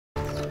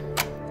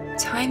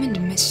Time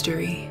and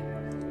mystery.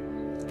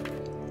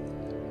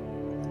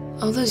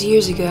 All those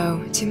years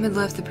ago, Tim had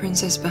left the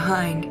princess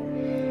behind.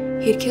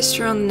 He had kissed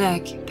her on the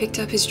neck, picked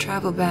up his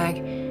travel bag,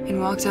 and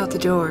walked out the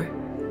door.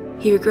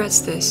 He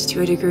regrets this,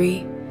 to a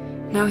degree.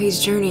 Now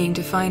he's journeying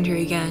to find her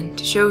again,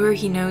 to show her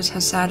he knows how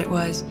sad it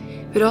was,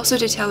 but also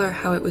to tell her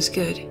how it was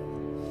good.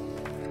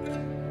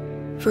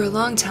 For a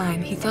long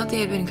time, he thought they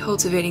had been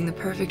cultivating the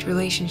perfect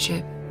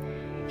relationship.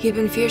 He had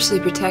been fiercely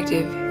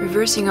protective,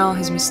 reversing all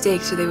his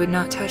mistakes so they would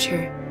not touch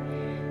her.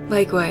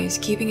 Likewise,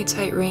 keeping a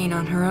tight rein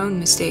on her own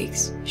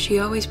mistakes, she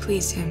always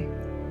pleased him.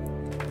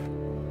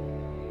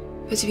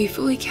 But to be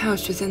fully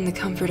couched within the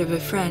comfort of a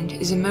friend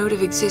is a mode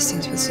of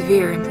existence with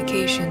severe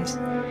implications.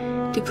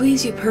 To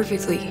please you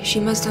perfectly,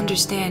 she must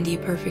understand you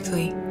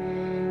perfectly.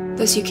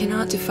 Thus you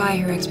cannot defy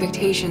her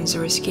expectations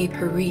or escape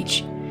her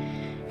reach.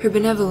 Her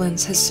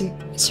benevolence has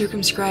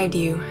circumscribed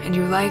you, and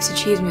your life's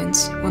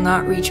achievements will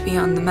not reach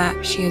beyond the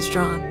map she has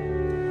drawn.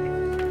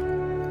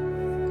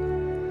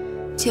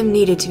 Tim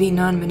needed to be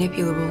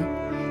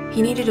non-manipulable.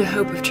 He needed a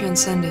hope of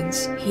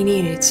transcendence. He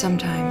needed,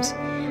 sometimes,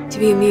 to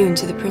be immune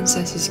to the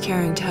princess's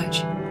caring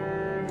touch.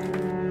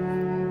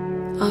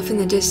 Off in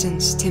the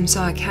distance, Tim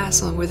saw a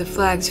castle where the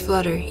flags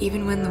flutter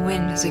even when the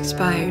wind has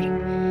expired,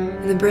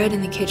 and the bread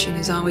in the kitchen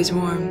is always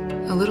warm,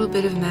 a little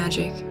bit of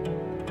magic.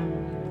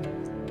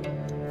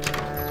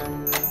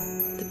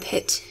 The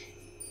pit.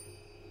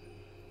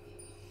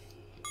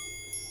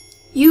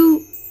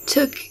 You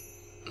took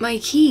my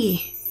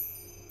key.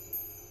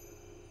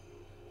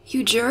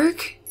 You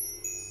jerk?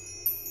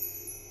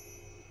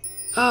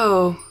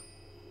 Oh.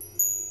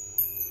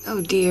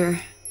 Oh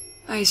dear.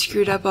 I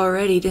screwed up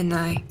already, didn't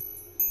I?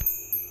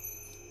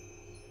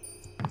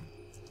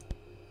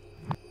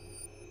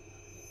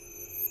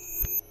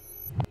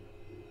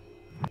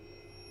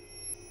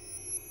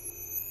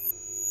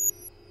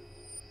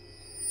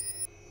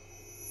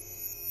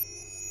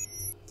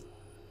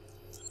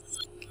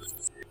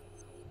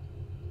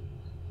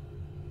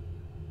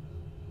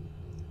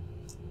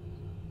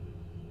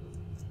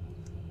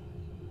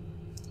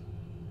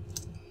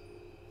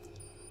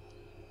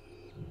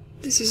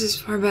 This is as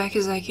far back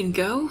as I can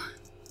go?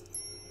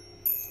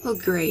 Well,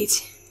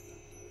 great.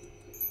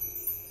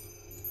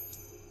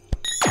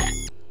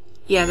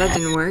 Yeah, that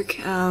didn't work.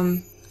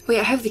 Wait,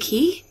 I have the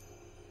key?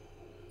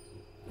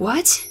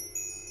 What?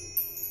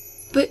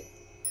 But...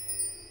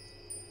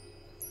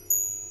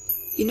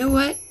 You know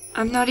what?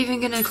 I'm not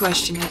even gonna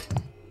question it.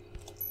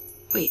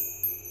 Wait.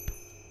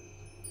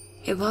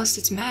 It lost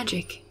its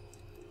magic.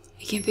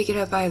 I can't pick it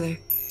up either.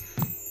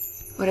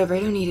 Whatever, I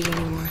don't need it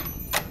anymore.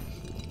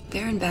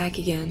 There and back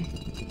again.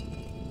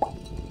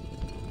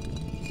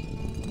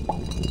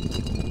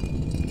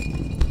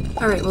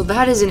 Alright, well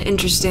that is an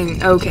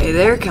interesting... Okay,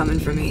 they're coming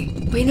for me.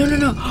 Wait, no, no,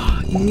 no.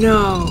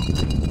 No!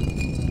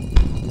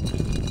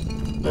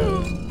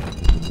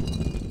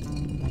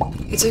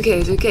 It's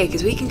okay,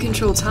 because we can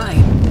control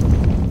time.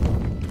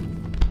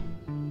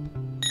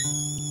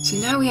 So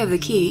now we have the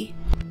key.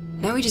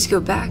 Now we just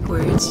go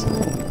backwards.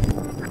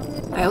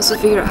 I also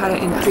figured out how to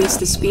increase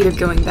the speed of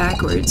going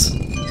backwards.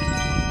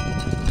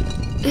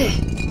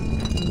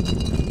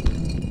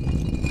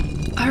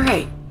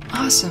 Alright,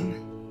 awesome.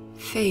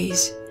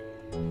 Phase.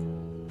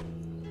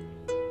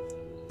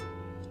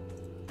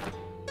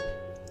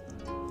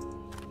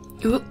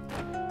 Oop.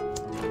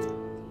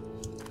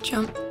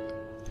 Jump.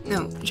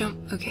 No, jump.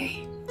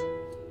 Okay.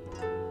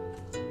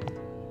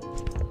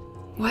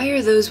 Why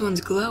are those ones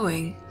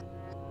glowing?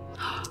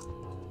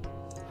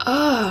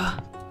 Ah!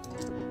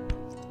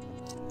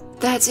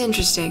 That's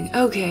interesting.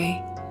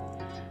 Okay.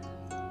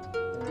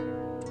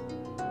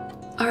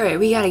 Alright,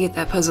 we gotta get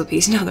that puzzle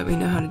piece now that we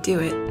know how to do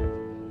it.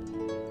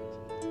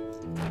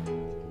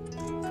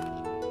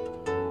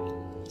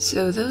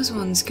 So those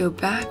ones go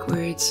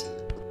backwards.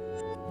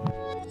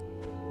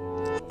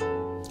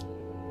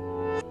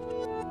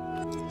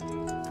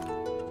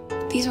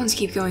 These ones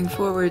keep going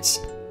forwards.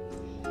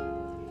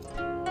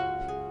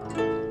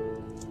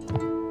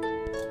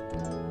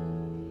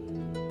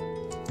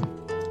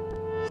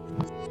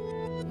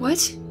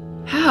 What?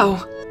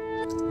 How?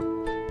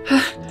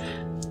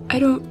 I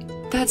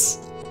don't...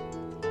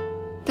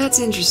 That's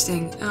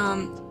interesting.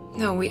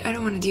 No, wait, I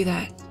don't want to do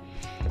that.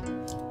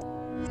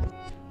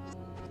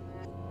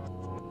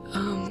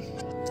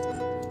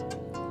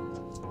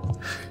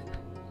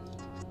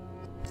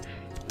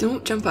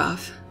 Don't jump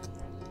off.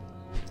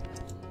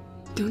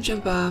 Don't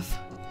jump off.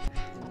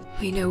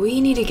 Wait, no,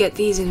 we need to get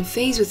these in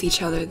phase with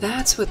each other.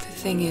 That's what the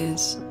thing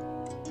is.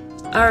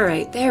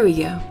 Alright, there we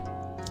go.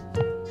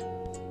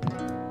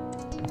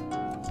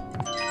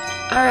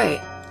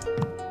 Alright.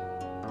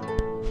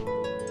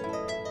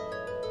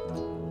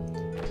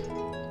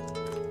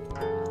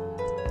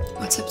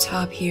 What's up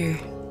top here?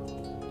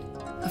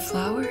 A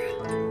flower?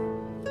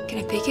 Can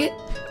I pick it?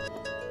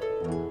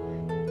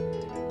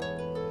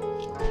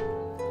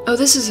 Oh,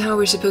 this is how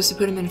we're supposed to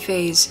put him in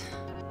phase.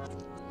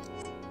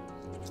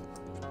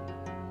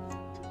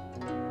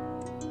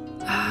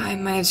 I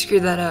might have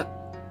screwed that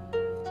up.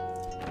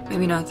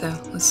 Maybe not though,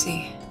 let's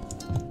see.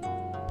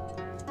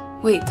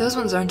 Wait, those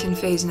ones aren't in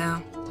phase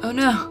now. Oh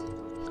no!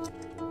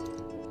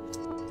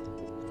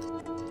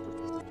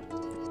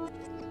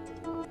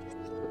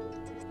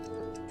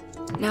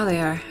 Now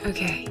they are.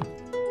 Okay.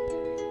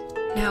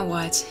 Now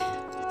what?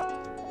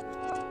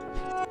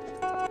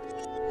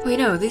 Wait,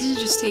 no, these will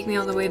just take me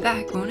all the way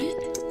back, won't it?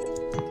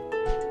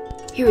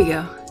 Here we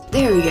go.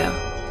 There we go.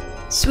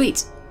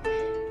 Sweet.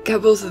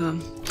 Got both of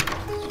them.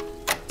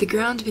 The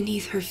ground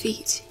beneath her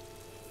feet.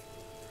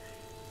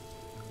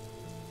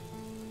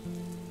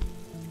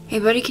 Hey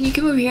buddy, can you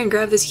come over here and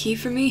grab this key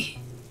for me?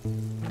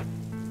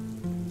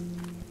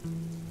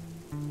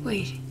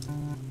 Wait.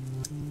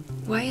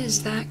 Why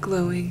is that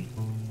glowing?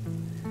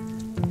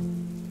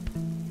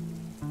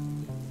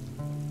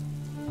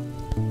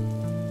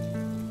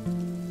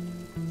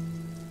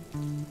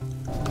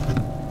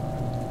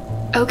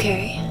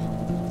 Okay.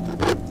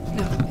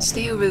 No,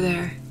 stay over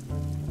there.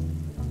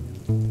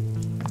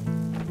 I'm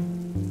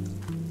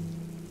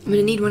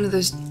gonna need one of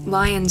those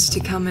lions to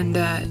come and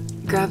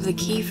grab the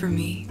key for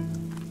me.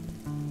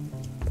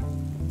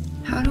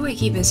 How do I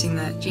keep missing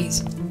that?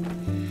 Jeez.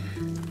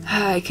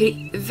 I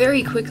could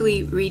very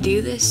quickly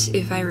redo this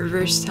if I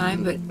reverse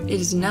time, but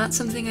it is not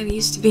something I'm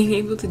used to being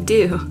able to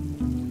do.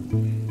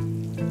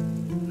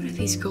 What are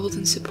these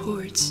golden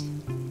supports?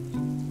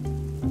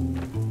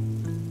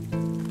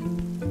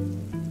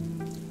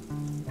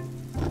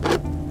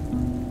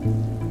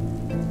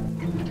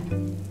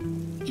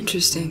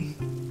 Interesting.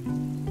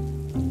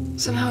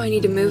 Somehow I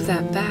need to move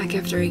that back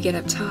after I get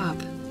up top.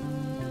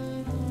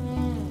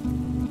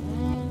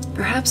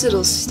 Perhaps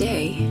it'll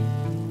stay.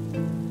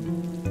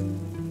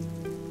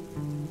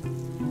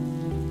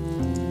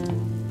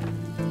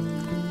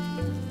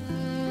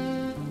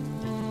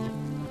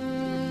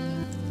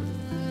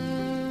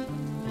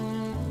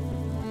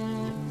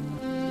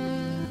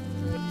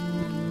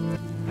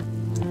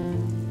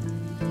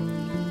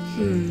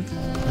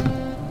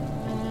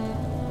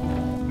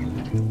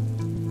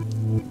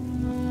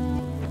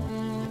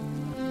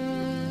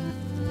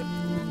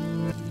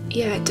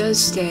 Yeah, it does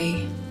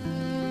stay.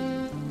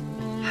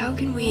 How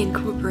can we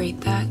incorporate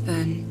that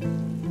then?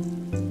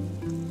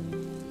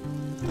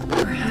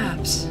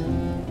 Perhaps.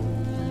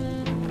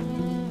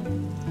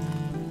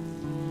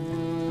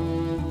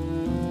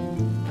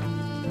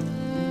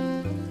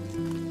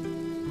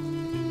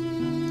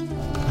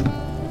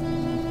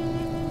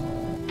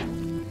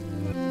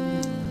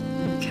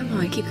 Come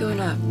on, keep going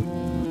up.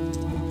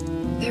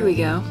 There we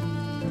go.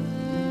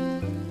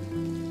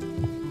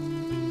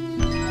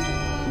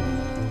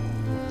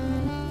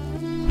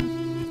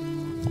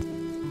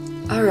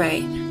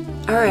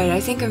 Alright, I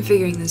think I'm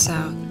figuring this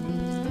out.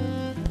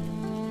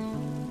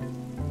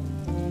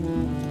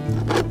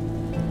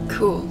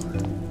 Cool.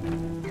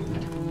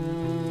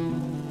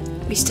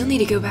 We still need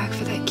to go back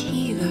for that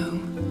key, though.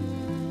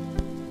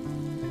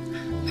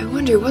 I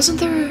wonder, wasn't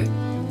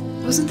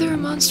there a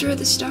monster at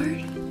the start?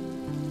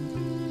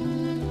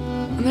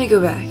 I'm gonna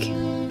go back.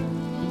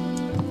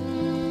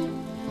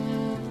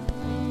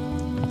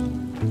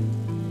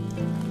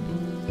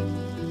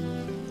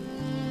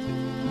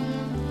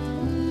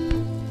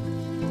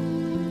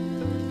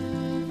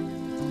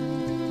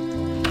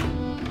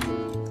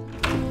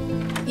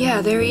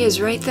 Yeah, there he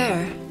is, right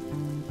there.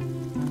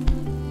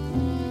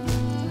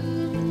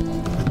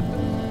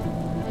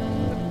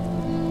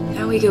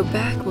 Now we go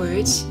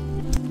backwards.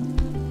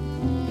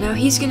 Now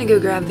he's gonna go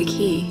grab the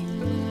key.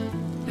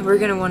 And we're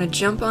gonna want to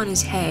jump on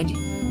his head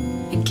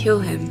and kill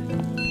him.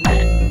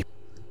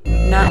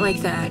 Not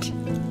like that.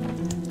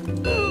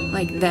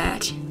 Like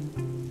that.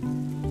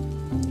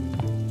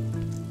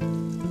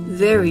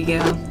 There we go.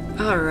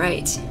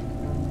 Alright.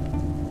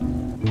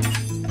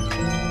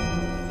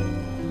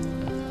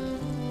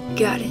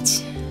 Got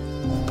it.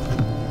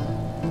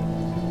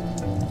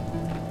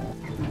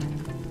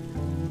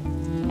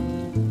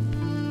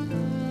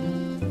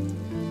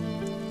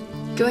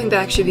 Going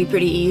back should be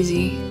pretty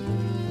easy.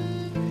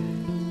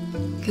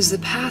 Because the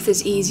path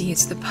is easy,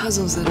 it's the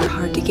puzzles that are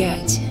hard to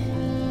get.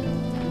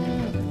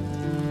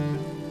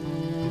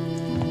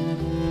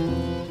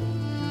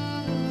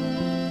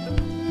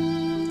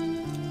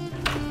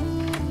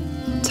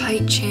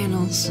 Tight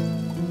channels.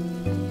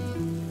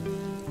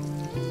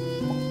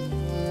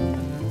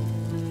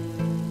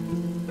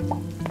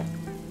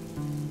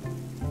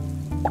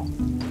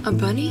 A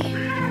bunny?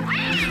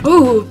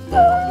 Oh!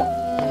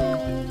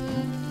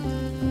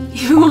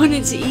 You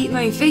wanted to eat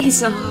my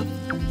face off!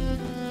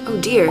 Oh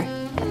dear.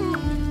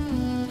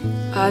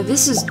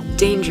 This is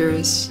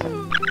dangerous.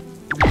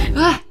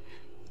 Ah!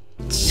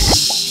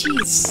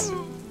 Jeez.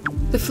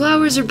 The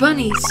flowers are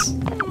bunnies.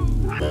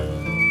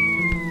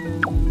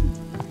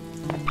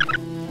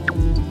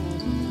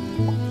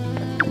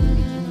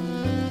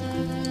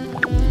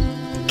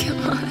 Come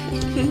on,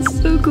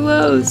 it's so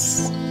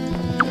close.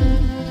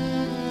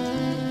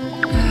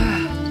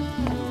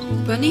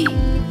 Bunny,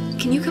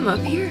 can you come up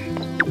here?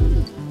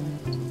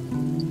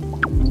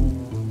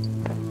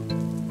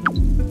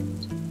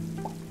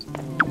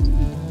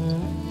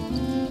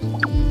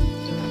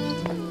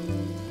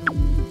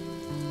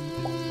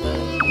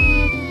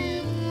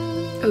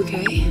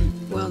 Okay,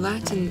 well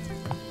that didn't...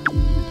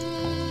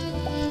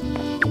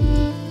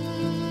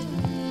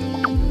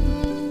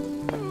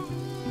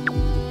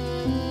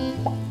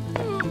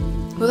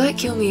 Will that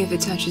kill me if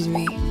it touches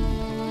me?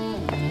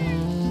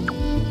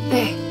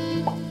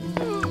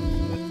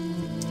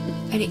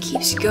 And it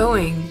keeps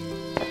going.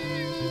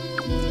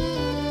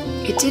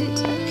 It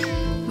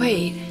didn't...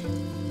 Wait.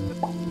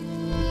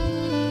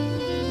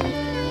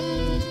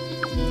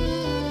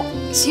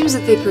 It seems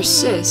that they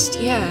persist,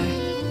 yeah.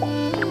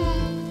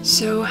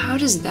 So how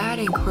does that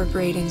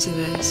incorporate into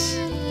this?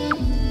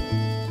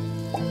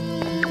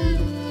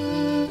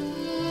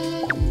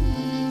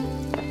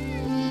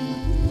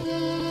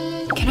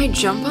 Can I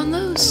jump on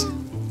those?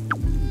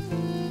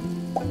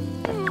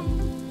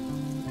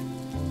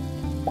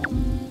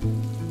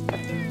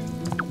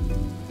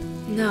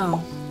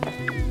 No.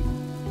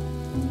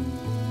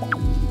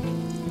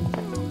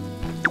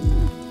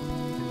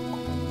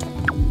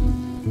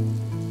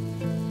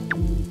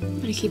 I'm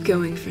gonna keep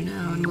going for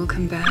now and we'll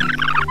come back.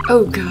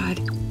 Oh god.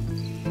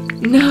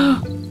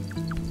 No!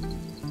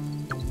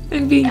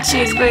 I'm being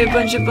chased by a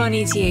bunch of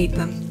bunnies. He ate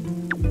them.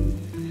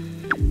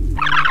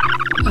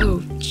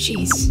 Oh,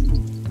 jeez.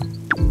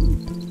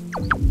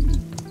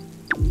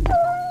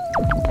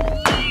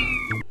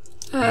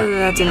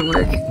 That didn't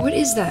work. What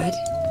is that?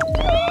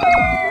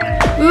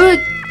 What?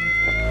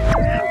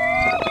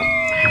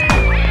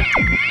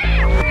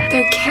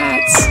 They're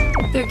cats.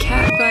 They're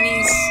cat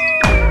bunnies.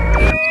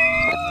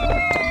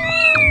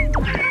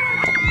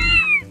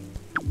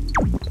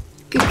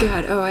 Good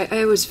god. Oh,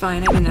 I was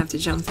fine. I didn't have to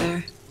jump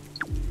there.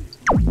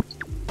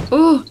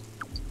 Oh!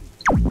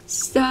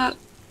 Stop.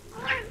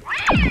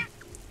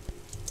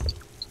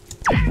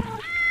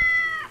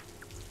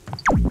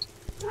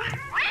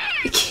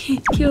 I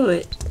can't kill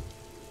it.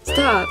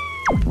 Stop.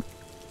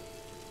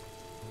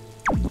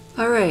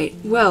 Alright,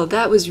 well,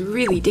 that was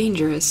really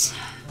dangerous.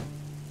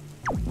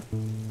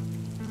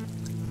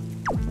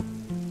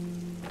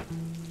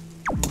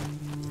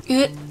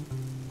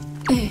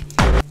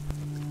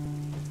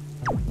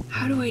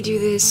 How do I do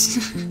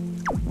this?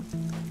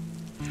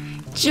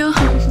 Jump!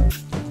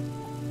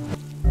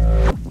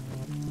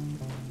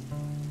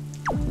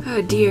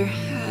 Oh dear.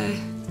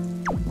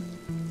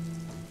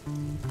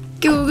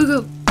 Go, go,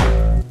 go!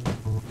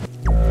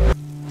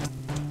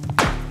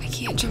 I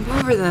can't jump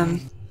over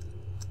them.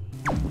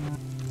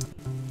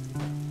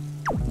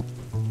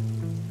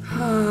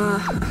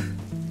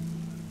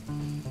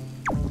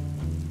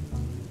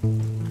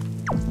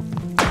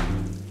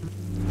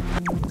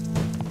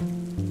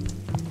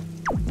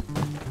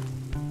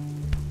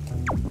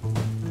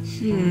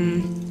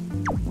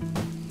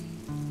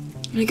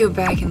 I'm gonna go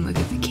back and look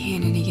at the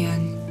cannon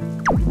again.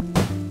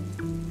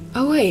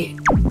 Oh wait.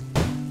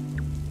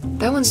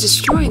 That one's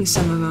destroying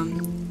some of them.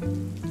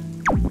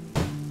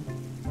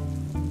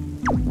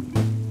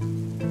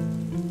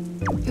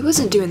 It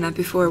wasn't doing that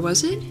before,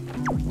 was it?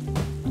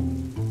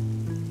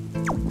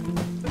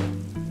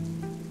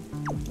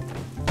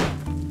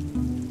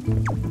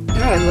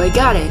 Alright, well I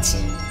got it.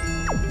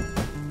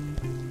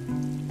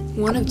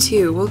 One of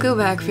two. We'll go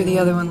back for the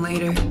other one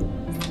later.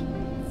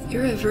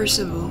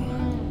 Irreversible.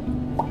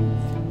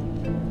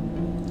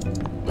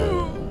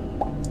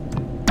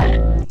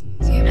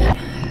 Damn it.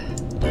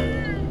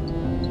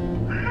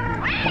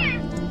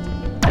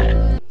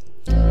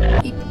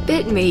 He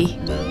bit me.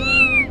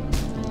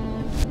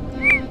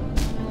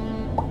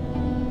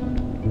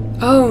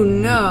 Oh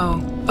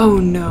no. Oh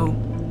no.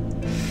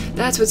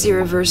 That's what's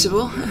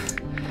irreversible.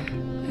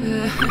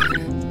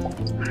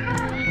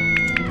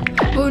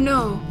 Oh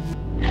no.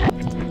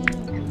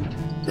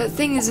 That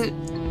thing isn't...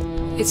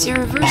 It's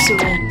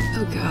irreversible.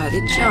 Oh god,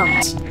 it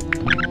jumped.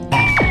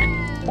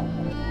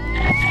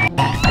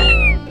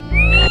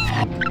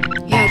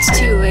 Yeah, it's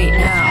too late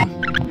now.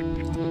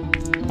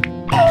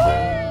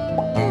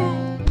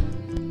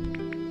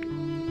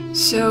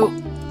 So...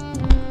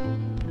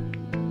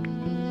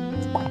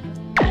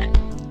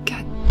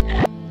 God.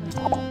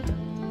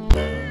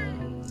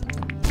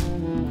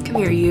 Come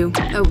here, you.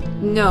 Oh,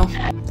 no.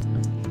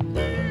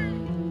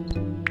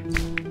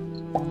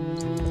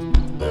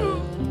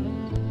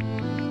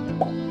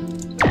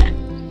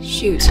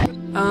 Shoot.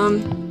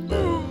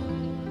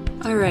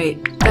 Alright,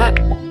 that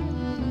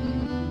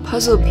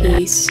puzzle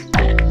piece.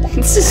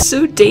 This is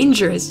so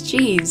dangerous,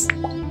 jeez.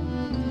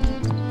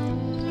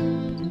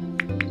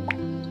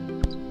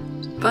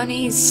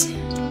 Bunnies.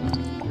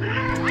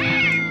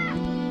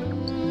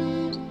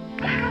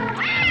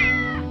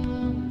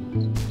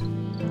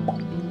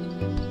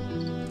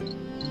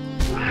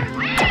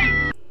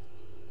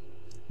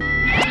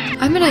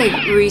 I'm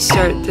gonna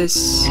restart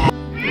this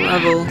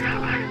level.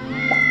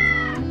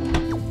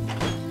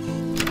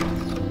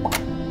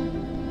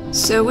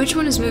 So which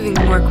one is moving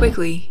more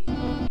quickly?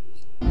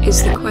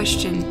 Is the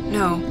question.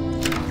 No.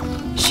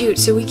 Shoot,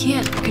 so we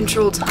can't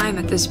control time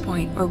at this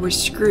point, or we're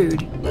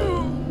screwed.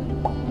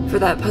 For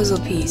that puzzle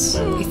piece.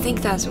 I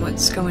think that's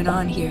what's going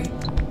on here.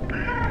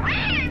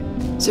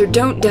 So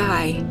don't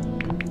die.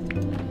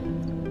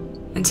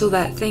 Until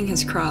that thing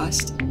has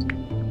crossed.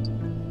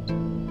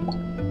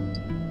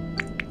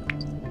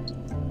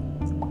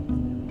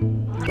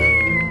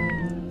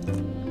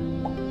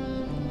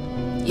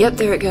 Yep,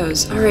 there it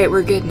goes. Alright,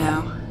 we're good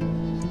now.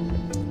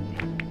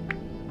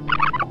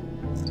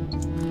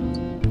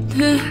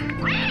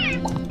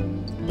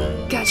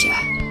 Gotcha.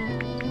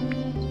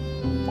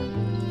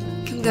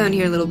 Come Come down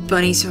here, little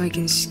bunny, so I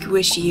can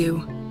squish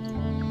you.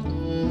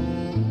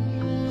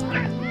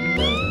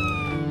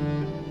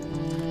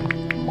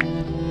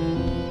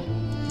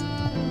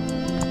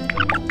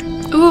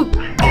 Ooh!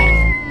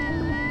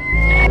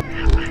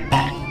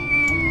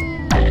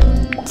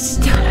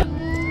 Stop!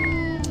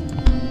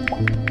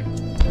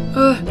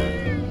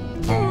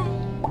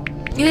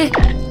 Yeah.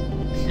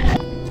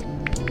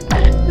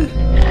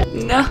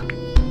 No.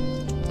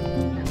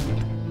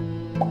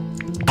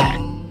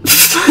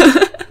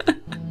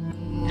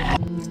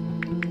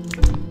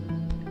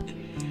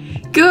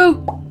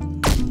 Go!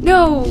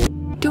 No!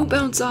 Don't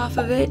bounce off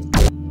of it.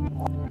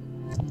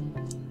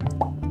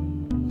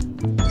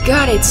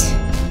 Got it!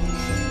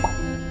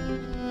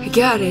 I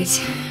got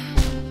it.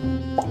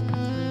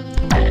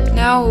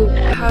 Now,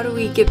 how do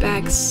we get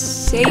back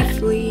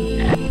safely?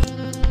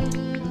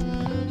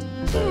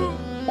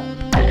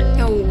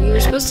 No, we were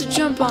supposed to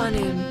jump on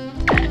him.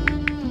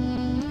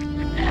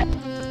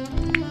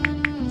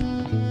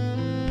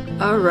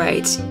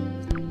 Alright.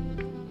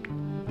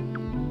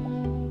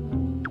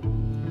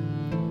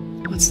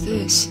 What's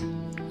this?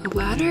 A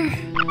ladder?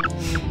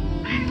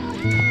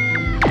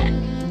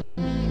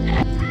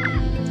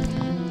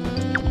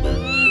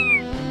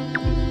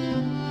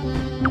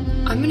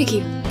 I'm gonna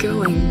keep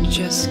going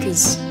just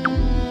 'cause.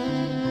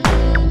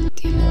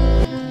 Damn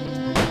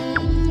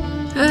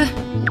it.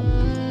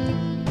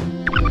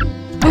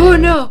 Oh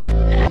no!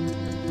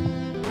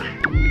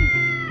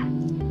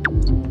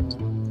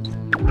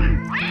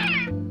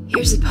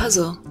 Here's the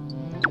puzzle.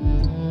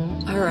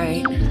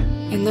 Alright.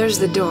 And there's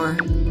the door.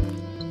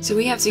 So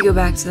we have to go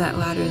back to that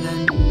ladder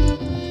then.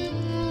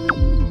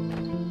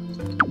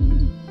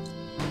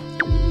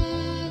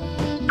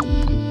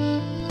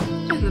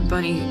 And the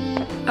bunny.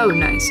 Oh,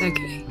 nice,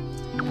 okay.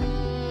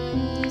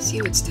 Let's see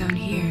what's down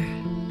here.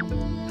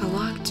 A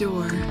locked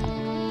door.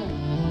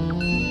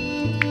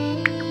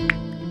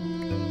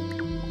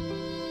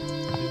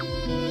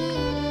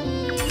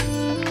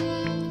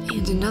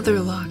 And another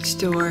locked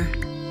door.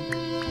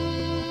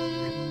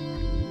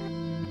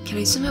 Can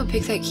I somehow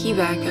pick that key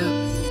back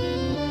up?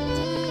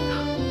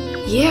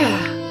 Yeah!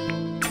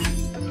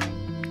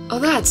 Oh,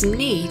 that's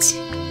neat!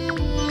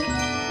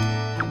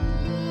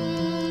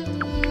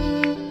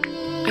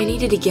 I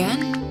need it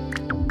again?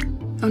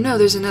 Oh no,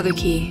 there's another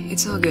key.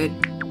 It's all good.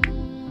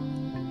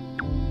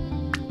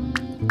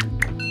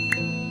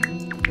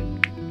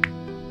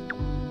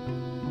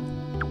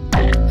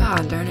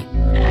 Ah, darn it.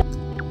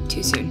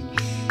 Too soon.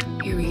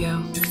 Here we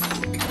go.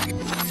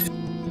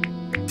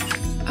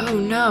 Oh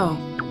no!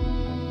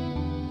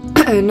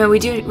 No, we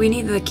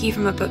need the key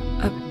from up.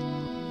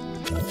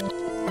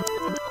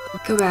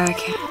 Go back.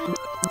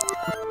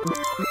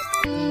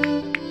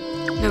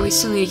 No, we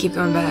still need to keep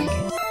going back.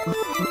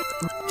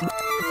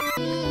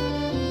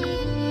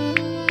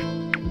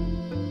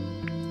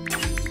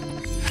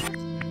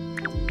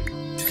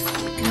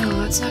 No,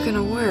 that's not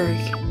gonna work.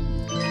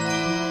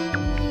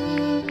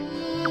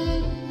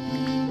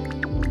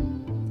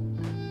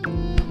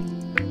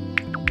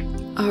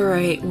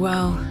 Alright,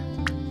 well,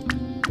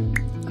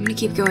 I'm gonna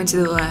keep going to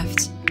the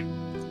left.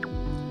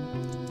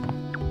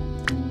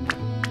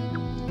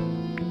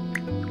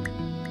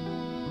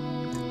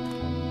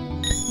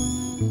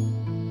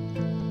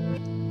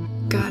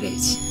 Got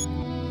it.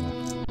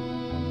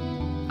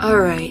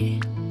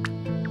 Alright.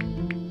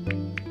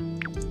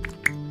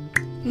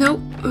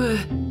 Nope.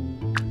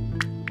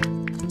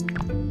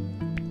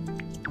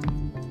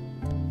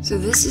 So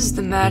this is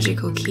the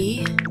magical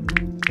key?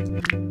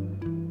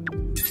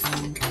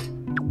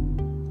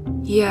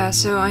 Yeah,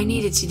 so I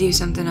needed to do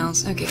something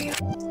else. Okay.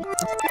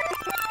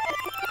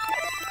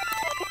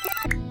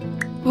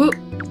 Whoop!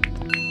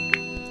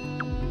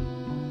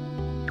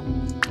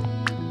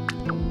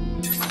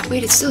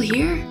 Wait, it's still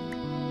here?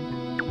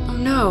 Oh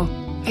no,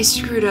 I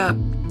screwed up.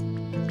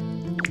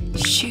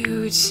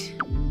 Shoot.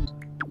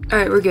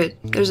 Alright, we're good.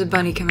 There's a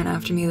bunny coming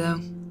after me,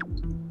 though.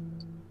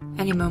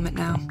 Any moment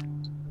now.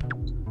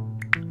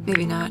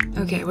 Maybe not.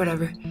 Okay,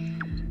 whatever.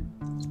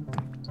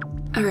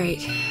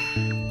 Alright.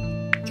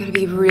 Gotta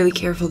be really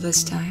careful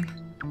this time.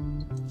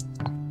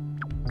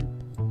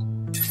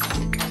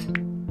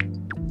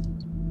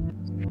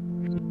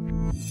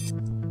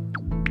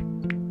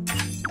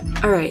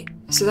 Alright,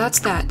 so that's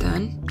that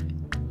done.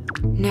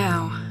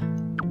 Now,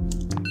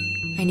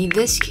 I need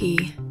this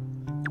key.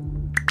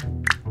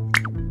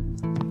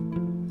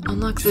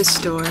 Unlock this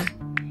door.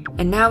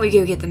 And now we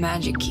go get the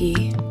magic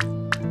key.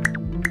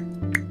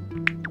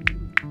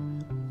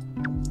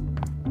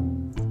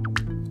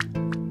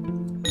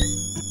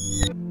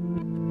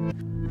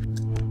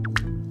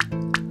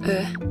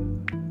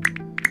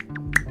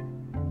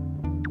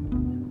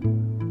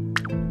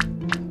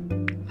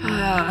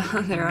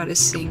 They're out of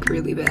sync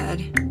really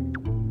bad.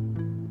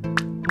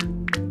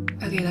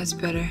 Okay, that's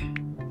better.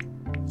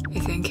 I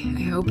think.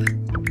 I hope.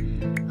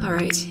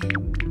 Alright.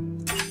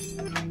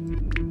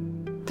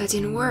 That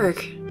didn't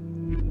work.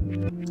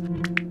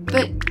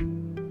 But...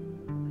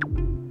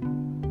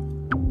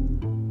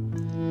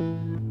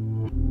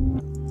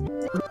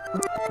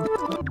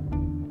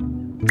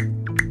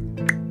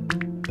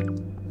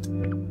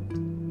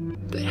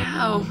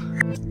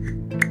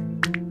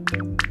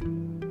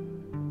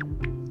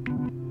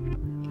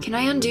 Can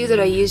I undo that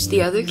I used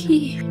the other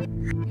key?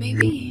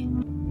 Maybe?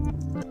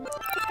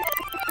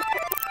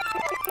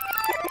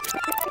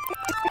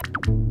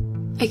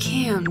 I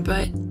can,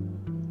 but...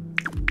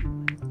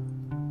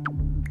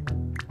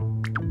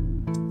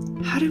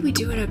 how did we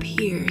do it up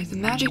here? The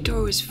magic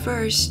door was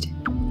first.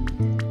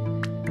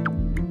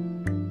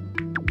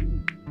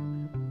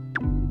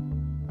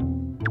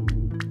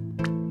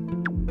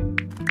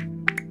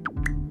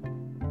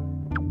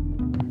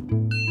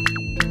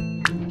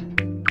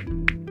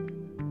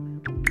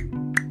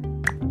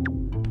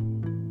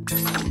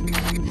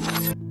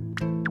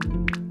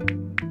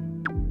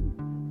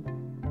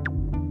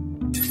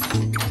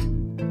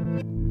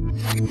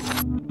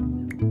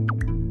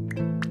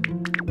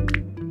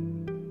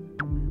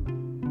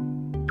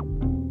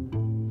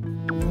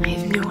 I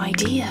have no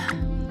idea.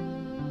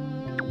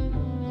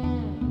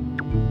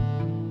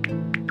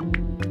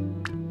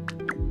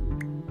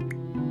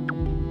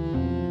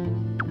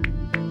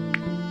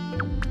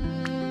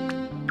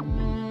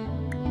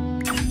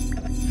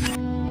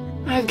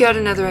 I've got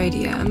another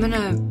idea. I'm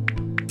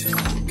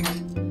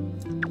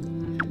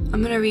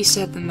gonna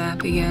reset the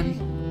map again.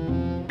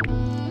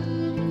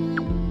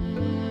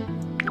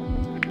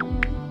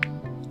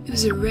 It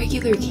was a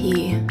regular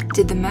key.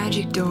 Did the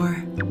magic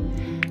door.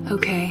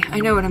 Okay, I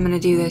know what I'm gonna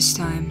do this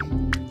time.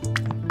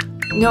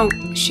 No,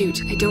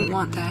 shoot, I don't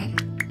want that.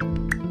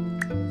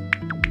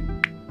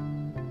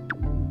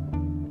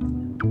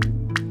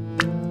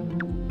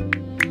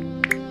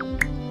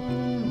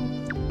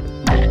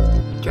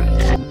 Right,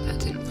 that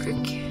didn't work.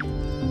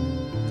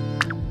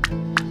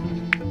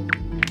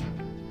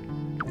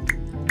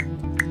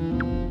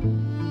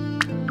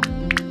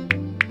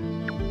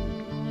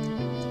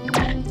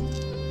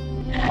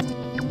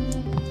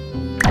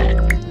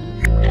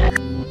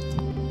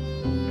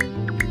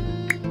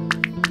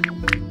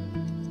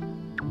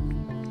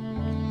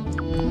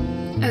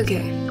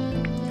 Okay.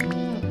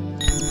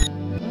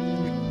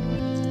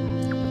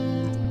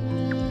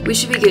 We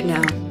should be good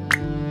now.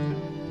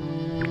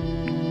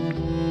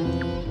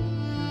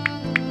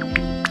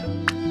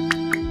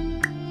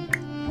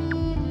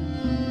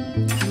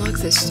 Unlock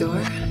this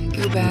door.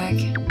 Go back.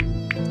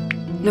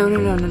 No.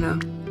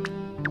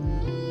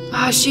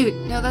 Ah, shoot.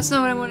 No, that's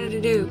not what I wanted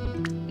to do.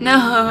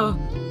 No!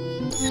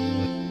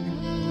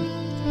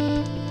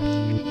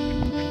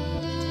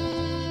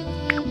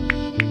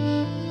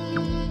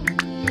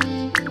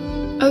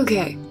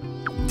 Okay,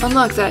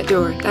 unlock that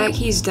door. That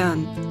key's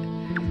done.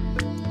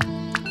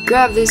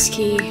 Grab this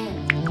key.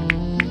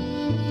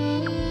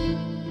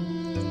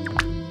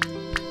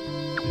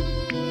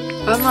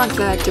 Unlock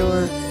that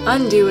door.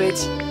 Undo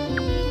it.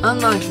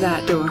 Unlock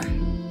that door.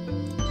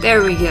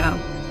 There we go.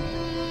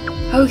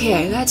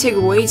 Okay, that took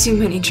way too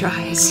many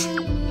tries.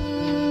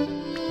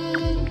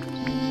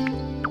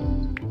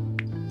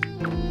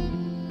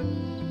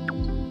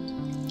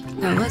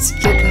 Now let's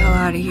get the hell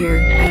out of here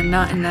and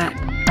not in that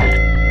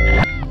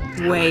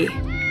way.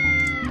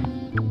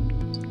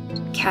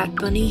 Cat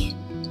bunny.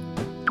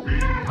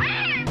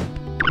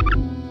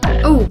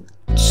 Oh,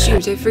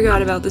 shoot, I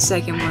forgot about the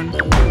second one.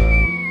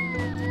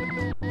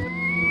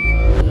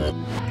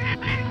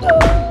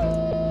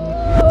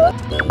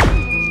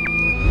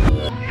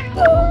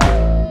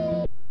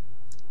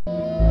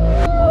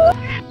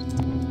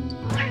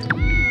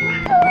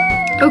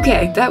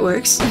 Okay, that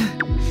works.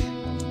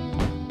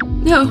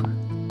 No.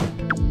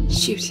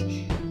 Shoot.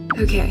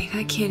 Okay,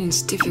 that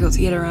cannon's difficult to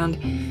get around.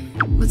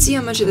 Let's see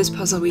how much of this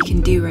puzzle we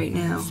can do right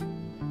now.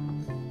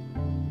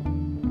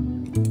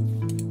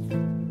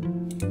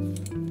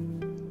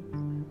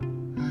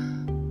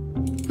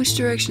 Which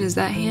direction is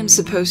that hand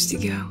supposed to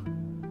go?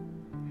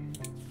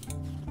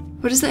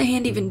 What is that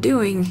hand even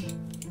doing?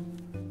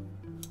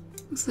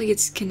 Looks like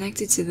it's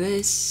connected to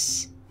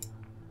this.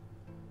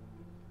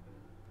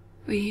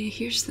 Wait,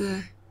 here's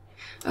the...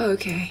 oh,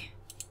 okay.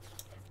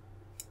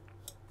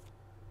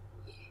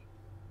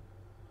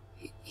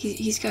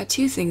 He's got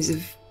two things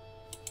of...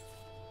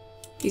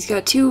 he's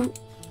got two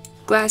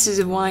glasses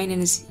of wine in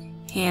his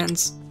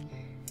hands.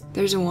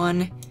 There's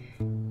one.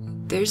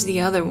 There's the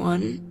other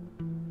one.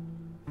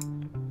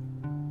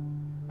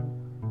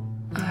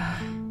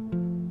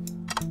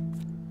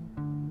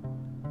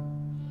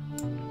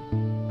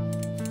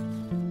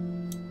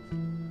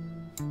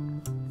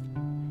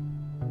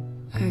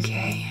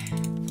 Okay.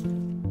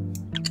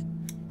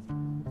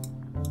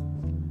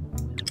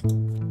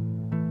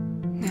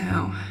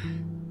 Now.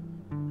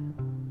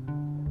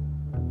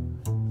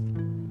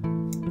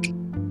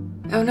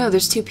 Oh no,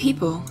 there's two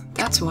people.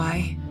 That's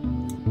why.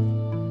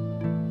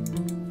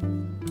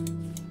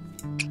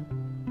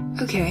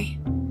 Okay.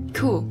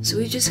 Cool. So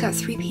we've just got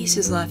 3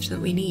 pieces left that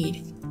we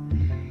need.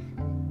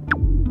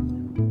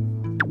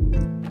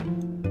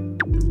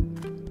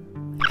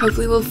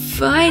 Hopefully we'll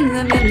find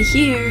them in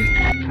here.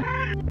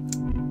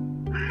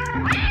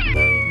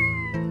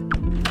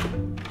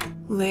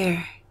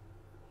 Lair.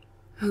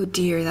 Oh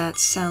dear, that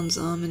sounds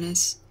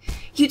ominous.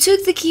 You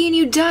took the key and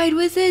you died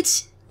with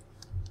it?